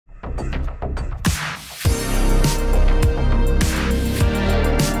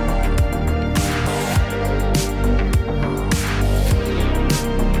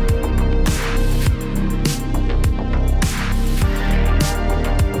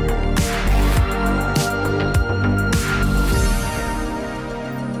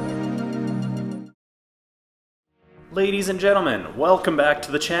Ladies and gentlemen, welcome back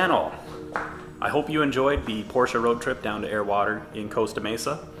to the channel. I hope you enjoyed the Porsche road trip down to Airwater in Costa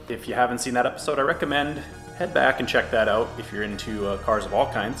Mesa. If you haven't seen that episode, I recommend head back and check that out if you're into cars of all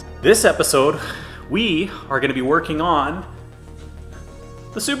kinds. This episode, we are going to be working on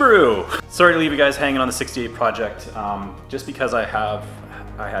the Subaru. Sorry to leave you guys hanging on the 68 project, just because I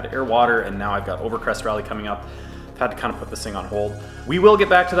had Airwater and now I've got Overcrest Rally coming up. I've had to kind of put this thing on hold. We will get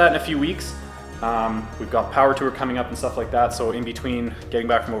back to that in a few weeks. We've got Power Tour coming up and stuff like that, so in between getting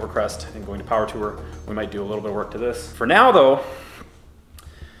back from Overcrest and going to Power Tour, we might do a little bit of work to this. For now though,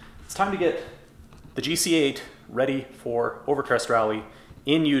 it's time to get the GC8 ready for Overcrest Rally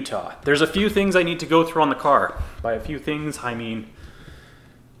in Utah. There's a few things I need to go through on the car. By a few things, I mean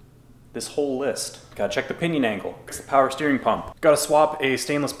this whole list. Gotta check the pinion angle, it's the power steering pump. Gotta swap a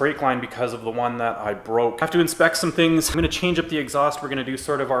stainless brake line because of the one that I broke. Have to inspect some things. I'm gonna change up the exhaust. We're gonna do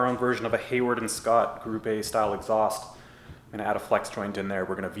sort of our own version of a Hayward and Scott Group A style exhaust. I'm gonna add a flex joint in there.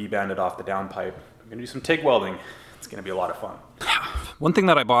 We're gonna V-band it off the downpipe. I'm gonna do some TIG welding. It's gonna be a lot of fun. One thing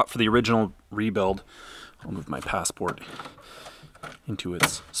that I bought for the original rebuild, I'll move my passport into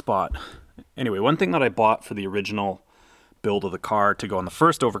its spot. Anyway, one thing that I bought for the original build of the car to go on the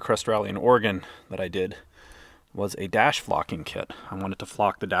first Overcrest Rally in Oregon that I did was a dash flocking kit. I wanted to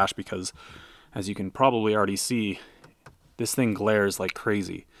flock the dash because, as you can probably already see, this thing glares like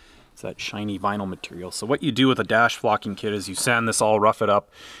crazy. It's that shiny vinyl material. So what you do with a dash flocking kit is you sand this all, rough it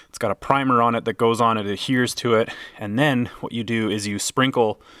up. It's got a primer on it that goes on, it adheres to it, and then what you do is you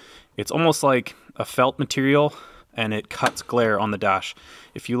sprinkle, it's almost like a felt material, and it cuts glare on the dash.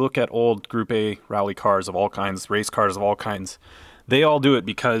 If you look at old Group A rally cars of all kinds, race cars of all kinds, they all do it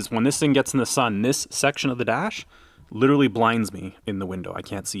because when this thing gets in the sun, this section of the dash literally blinds me in the window. I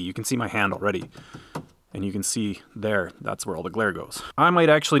can't see. You can see my hand already. And you can see there, that's where all the glare goes. I might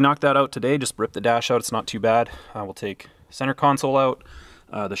actually knock that out today, just rip the dash out. It's not too bad. I will take center console out,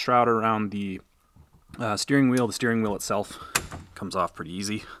 the shroud around the steering wheel. The steering wheel itself comes off pretty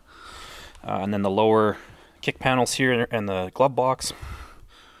easy. And then the lower kick panels here and the glove box.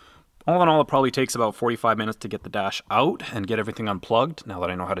 All in all, it probably takes about 45 minutes to get the dash out and get everything unplugged, now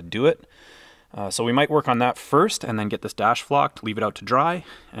that I know how to do it. So we might work on that first and then get this dash flocked, leave it out to dry,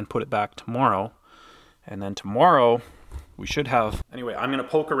 and put it back tomorrow. And then tomorrow, we should have... Anyway, I'm going to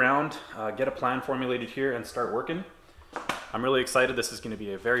poke around, get a plan formulated here, and start working. I'm really excited. This is going to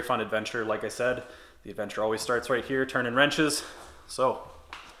be a very fun adventure. Like I said, the adventure always starts right here, turning wrenches. So,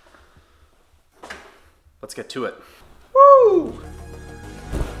 let's get to it. Woo!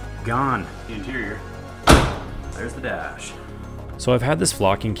 Gone. The interior. There's the dash. So I've had this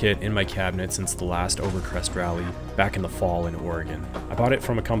flocking kit in my cabinet since the last Overcrest Rally back in the fall in Oregon. I bought it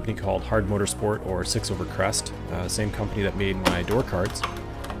from a company called Hard Motorsport, or 6 Overcrest, same company that made my door cards.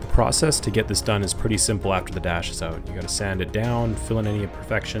 The process to get this done is pretty simple after the dash is out. You gotta sand it down, fill in any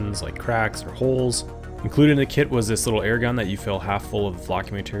imperfections like cracks or holes. Included in the kit was this little air gun that you fill half full of the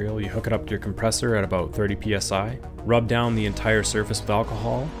flocking material. You hook it up to your compressor at about 30 psi, rub down the entire surface with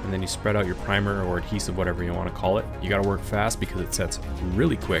alcohol, and then you spread out your primer or adhesive, whatever you want to call it. You gotta work fast because it sets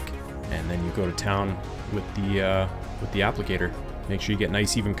really quick, and then you go to town with the applicator. Make sure you get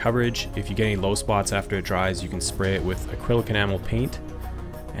nice even coverage. If you get any low spots after it dries, you can spray it with acrylic enamel paint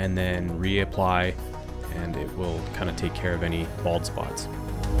and then reapply, and it will kind of take care of any bald spots.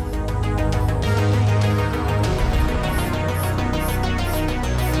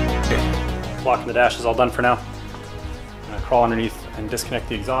 Flocking the dash is all done for now. I'm gonna crawl underneath and disconnect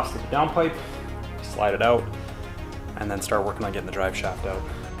the exhaust of the downpipe, slide it out, and then start working on getting the drive shaft out.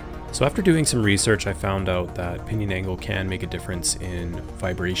 So after doing some research, I found out that pinion angle can make a difference in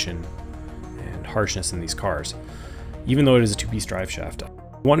vibration and harshness in these cars, even though it is a 2-piece drive shaft. I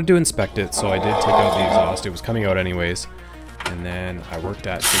wanted to inspect it, so I did take out the exhaust. It was coming out anyways, and then I worked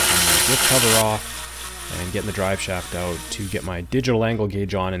at taking the lift cover off and getting the drive shaft out to get my digital angle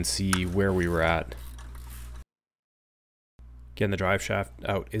gauge on and see where we were at. Getting the drive shaft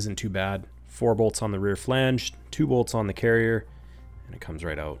out isn't too bad. 4 bolts on the rear flange, 2 bolts on the carrier, and it comes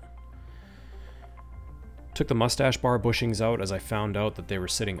right out. Took the mustache bar bushings out as I found out that they were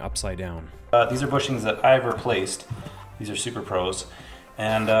sitting upside down. These are bushings that I've replaced. These are Super Pros.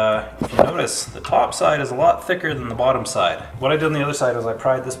 And if you notice, the top side is a lot thicker than the bottom side. What I did on the other side was I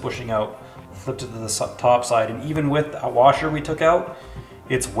pried this bushing out, flipped it to the top side, and even with a washer we took out,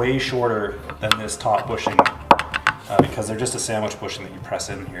 it's way shorter than this top bushing because they're just a sandwich bushing that you press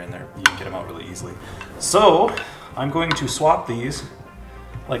in here and there. You can get them out really easily. So I'm going to swap these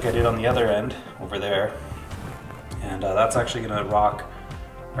like I did on the other end over there, and that's actually going to rock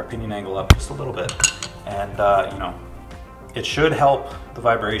our pinion angle up just a little bit, and you know, it should help the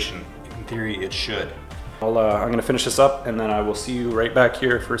vibration. In theory, it should. I'm gonna finish this up and then I will see you right back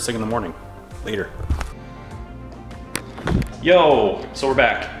here first thing in the morning. Later. Yo, so we're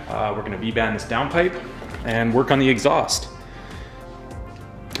back. We're gonna V-band this downpipe and work on the exhaust.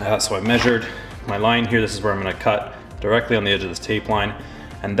 So I measured my line here. This is where I'm gonna cut directly on the edge of this tape line,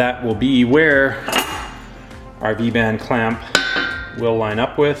 and that will be where our V-band clamp will line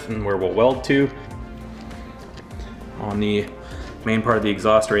up with and where we'll weld to. On the main part of the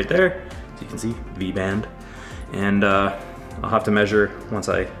exhaust right there, as you can see, V-band. And I'll have to measure once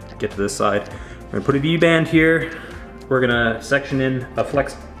I get to this side. We're gonna put a V-band here. We're gonna section in a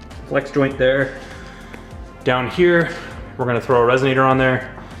flex joint there. Down here, we're gonna throw a resonator on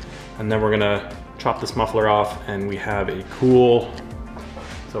there, and then we're gonna chop this muffler off, and we have a cool,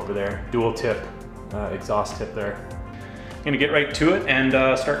 it's over there, dual tip exhaust tip there. I'm gonna get right to it and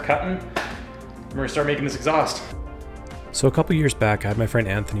start cutting. We're gonna start making this exhaust. So a couple years back, I had my friend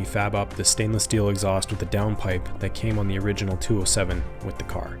Anthony fab up the stainless steel exhaust with a downpipe that came on the original 207 with the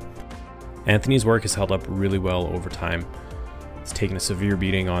car. Anthony's work has held up really well over time. It's taken a severe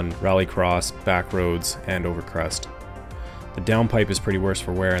beating on rallycross, back roads, and Overcrest. The downpipe is pretty worse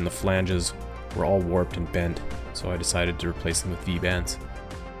for wear and the flanges were all warped and bent, so I decided to replace them with V-bands.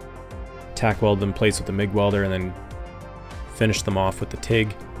 Tack weld them in place with the MIG welder and then finish them off with the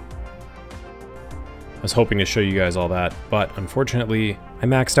TIG. I was hoping to show you guys all that, but unfortunately I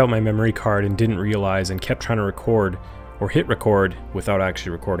maxed out my memory card and didn't realize and kept trying to record or hit record without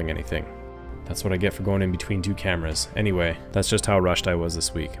actually recording anything. That's what I get for going in between two cameras. Anyway, that's just how rushed I was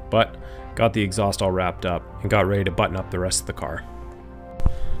this week, but got the exhaust all wrapped up and got ready to button up the rest of the car.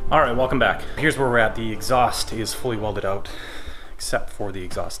 All right, welcome back. Here's where we're at. The exhaust is fully welded out, except for the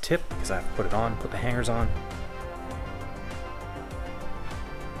exhaust tip, because I have to put it on, put the hangers on.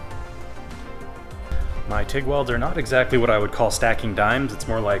 My TIG welds are not exactly what I would call stacking dimes. It's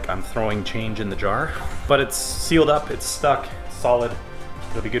more like I'm throwing change in the jar, but it's sealed up, it's stuck, it's solid.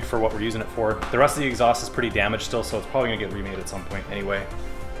 It'll be good for what we're using it for. The rest of the exhaust is pretty damaged still, so it's probably gonna get remade at some point anyway.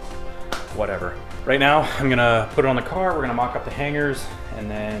 Whatever. Right now, I'm gonna put it on the car, we're gonna mock up the hangers, and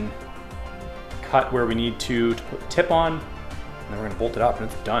then cut where we need to put the tip on, and then we're gonna bolt it up, and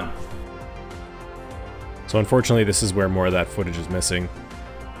it's done. So unfortunately, this is where more of that footage is missing.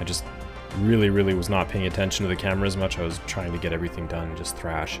 I just really was not paying attention to the camera as much. I was trying to get everything done, just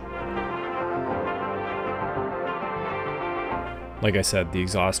thrash. Like I said, the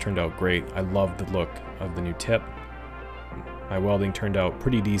exhaust turned out great. I loved the look of the new tip. My welding turned out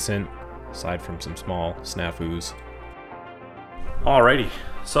pretty decent, aside from some small snafus. Alrighty,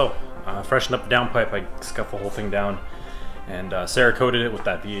 so freshened up the downpipe. I scuffed the whole thing down and Cerakoted it with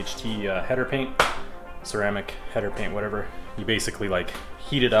that VHT header paint, ceramic header paint, whatever. You basically like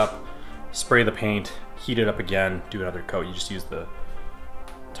heat it up, spray the paint, heat it up again, do another coat. You just use the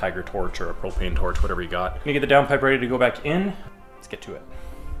Tiger torch or a propane torch, whatever you got. I'm gonna get the downpipe ready to go back in. Let's get to it.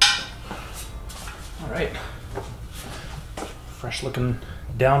 All right, fresh looking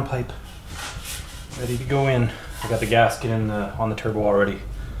downpipe, ready to go in. I got the gasket in on the turbo already.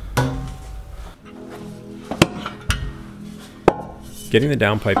 Getting the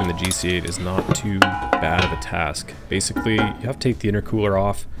downpipe in the GC8 is not too bad of a task. Basically, you have to take the intercooler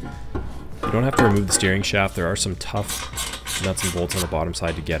off. You don't have to remove the steering shaft. There are some tough nuts and bolts on the bottom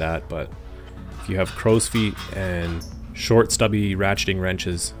side to get at, but if you have crow's feet and short stubby ratcheting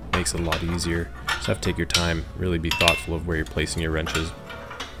wrenches, it makes it a lot easier. Just have to take your time, really be thoughtful of where you're placing your wrenches,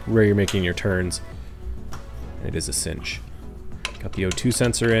 where you're making your turns. And it is a cinch. Got the O2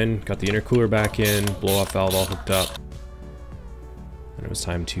 sensor in, got the intercooler back in, blow-off valve all hooked up. And it was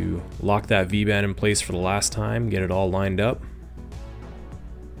time to lock that V-band in place for the last time, get it all lined up.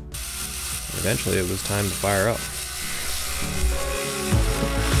 And eventually it was time to fire up.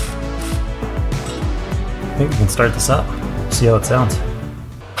 I think we can start this up, see how it sounds.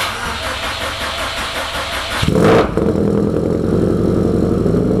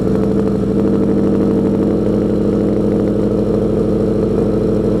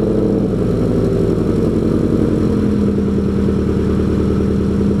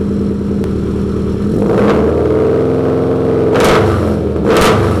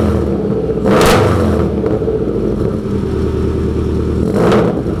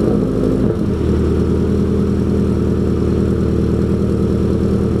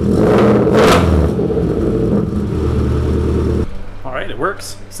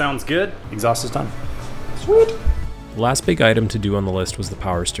 Works, sounds good, exhaust is done. Sweet. The last big item to do on the list was the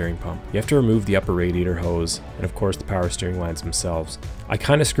power steering pump. You have to remove the upper radiator hose and of course the power steering lines themselves. I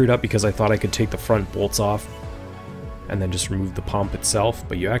kind of screwed up because I thought I could take the front bolts off and then just remove the pump itself,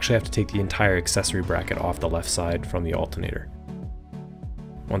 but you actually have to take the entire accessory bracket off the left side from the alternator.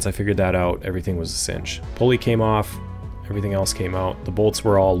 Once I figured that out, everything was a cinch. Pulley came off, everything else came out. The bolts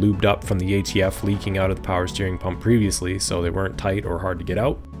were all lubed up from the ATF leaking out of the power steering pump previously, so they weren't tight or hard to get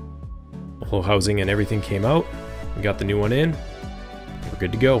out. The whole housing and everything came out. We got the new one in. We're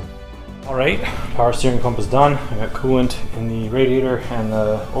good to go. Alright, power steering pump is done. I got coolant in the radiator and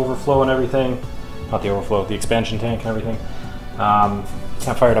the overflow and everything. Not the overflow, the expansion tank and everything. It's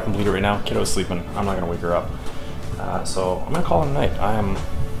not fired up and bleeder right now. Kiddo's sleeping. I'm not going to wake her up. So I'm going to call it a night. I am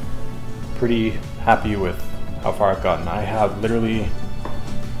pretty happy with how far I've gotten. I have literally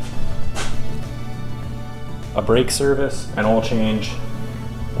a brake service, an oil change,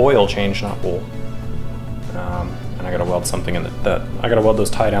 not oil. And I gotta weld something in I gotta weld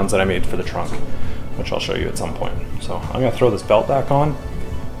those tie downs that I made for the trunk, which I'll show you at some point. So I'm gonna throw this belt back on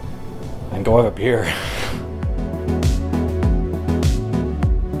and go have a beer.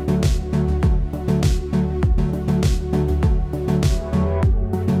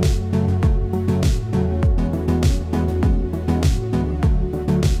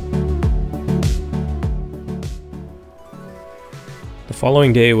 The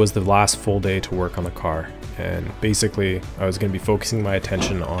following day was the last full day to work on the car, and basically I was going to be focusing my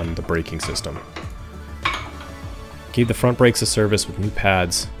attention on the braking system. Gave the front brakes a service with new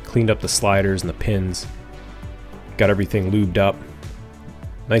pads, cleaned up the sliders and the pins, got everything lubed up,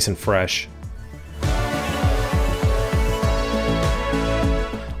 nice and fresh.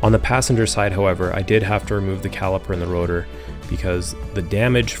 On the passenger side, however, I did have to remove the caliper and the rotor because the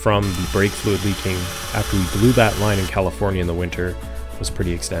damage from the brake fluid leaking after we blew that line in California in the winter was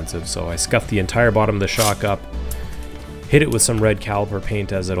pretty extensive. So I scuffed the entire bottom of the shock up, hit it with some red caliper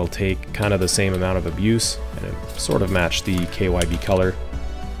paint as it'll take kind of the same amount of abuse, and it sort of matched the KYB color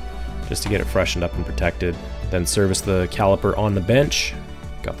just to get it freshened up and protected. Then serviced the caliper on the bench,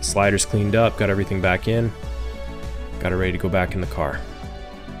 got the sliders cleaned up, got everything back in, got it ready to go back in the car.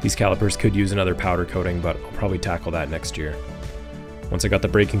 These calipers could use another powder coating, but I'll probably tackle that next year. Once I got the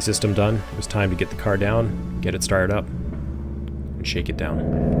braking system done, it was time to get the car down, get it started up, and shake it down.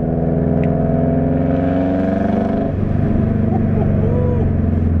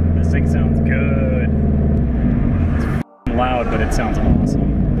 This thing sounds good. It's loud, but it sounds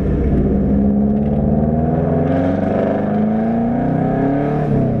awesome.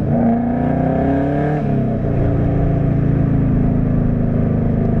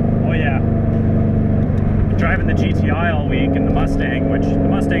 Oh yeah. Been driving the GTI all week and the Mustang, which the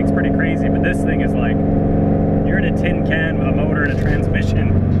Mustang's pretty crazy, but this thing is like, you're in a tin can with a motor and a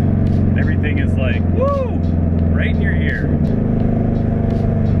transmission. Everything is like, woo! Right in your ear.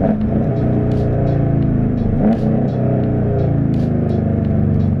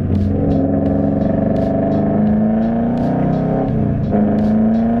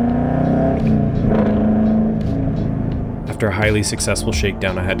 After a highly successful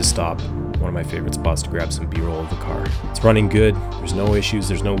shakedown, I had to stop. One of my favorite spots to grab some B-roll of the car. It's running good, there's no issues,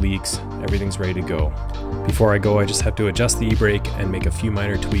 there's no leaks, everything's ready to go. Before I go, I just have to adjust the e-brake and make a few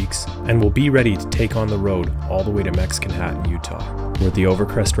minor tweaks, and we'll be ready to take on the road all the way to Mexican Hat in Utah, where the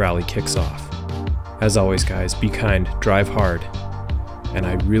Overcrest rally kicks off. As always guys, be kind, drive hard, and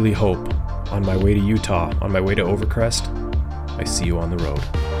I really hope on my way to Utah, on my way to Overcrest, I see you on the road.